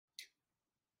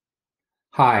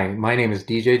Hi, my name is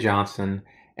DJ Johnson,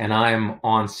 and I'm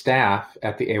on staff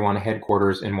at the AWHONN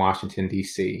headquarters in Washington,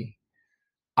 D.C.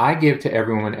 I give to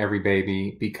everyone every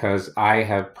baby because I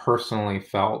have personally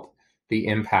felt the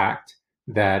impact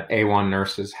that AWHONN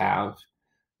nurses have.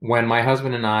 When my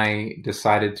husband and I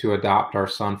decided to adopt our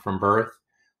son from birth,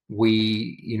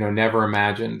 we, never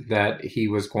imagined that he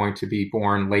was going to be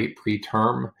born late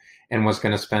preterm and was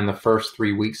going to spend the first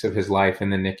 3 weeks of his life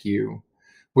in the NICU.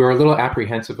 We were a little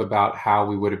apprehensive about how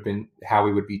we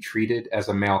would be treated as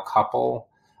a male couple.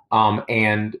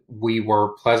 And we were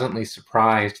pleasantly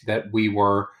surprised that we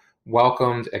were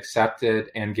welcomed,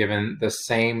 accepted, and given the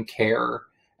same care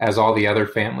as all the other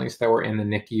families that were in the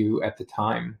NICU at the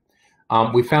time.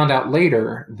 We found out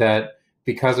later that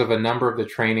because of a number of the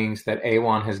trainings that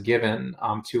AWHONN has given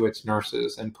to its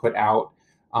nurses and put out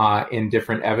in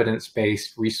different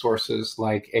evidence-based resources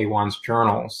like AWHONN's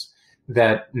journals,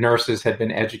 that nurses had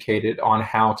been educated on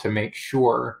how to make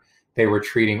sure they were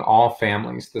treating all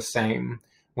families the same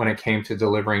when it came to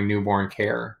delivering newborn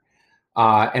care.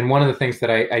 And one of the things that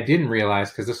I didn't realize,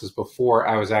 because this was before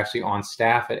I was actually on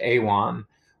staff at AWHONN,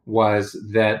 was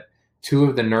that two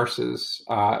of the nurses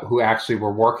who actually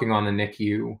were working on the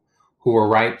NICU, who were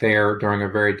right there during a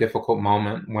very difficult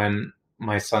moment when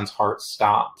my son's heart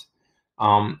stopped,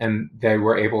 and they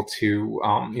were able to,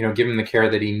 give him the care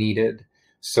that he needed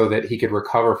so that he could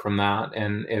recover from that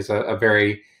and is a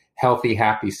very healthy,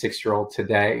 happy 6-year-old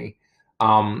today.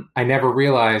 I never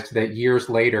realized that years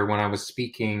later, when I was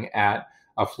speaking at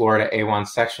a Florida AWHONN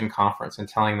section conference and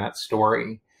telling that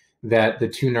story, that the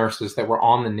two nurses that were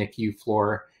on the NICU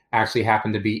floor actually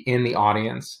happened to be in the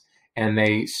audience, and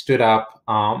they stood up,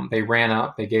 they ran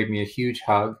up, they gave me a huge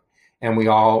hug, and we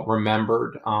all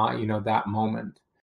remembered, that moment.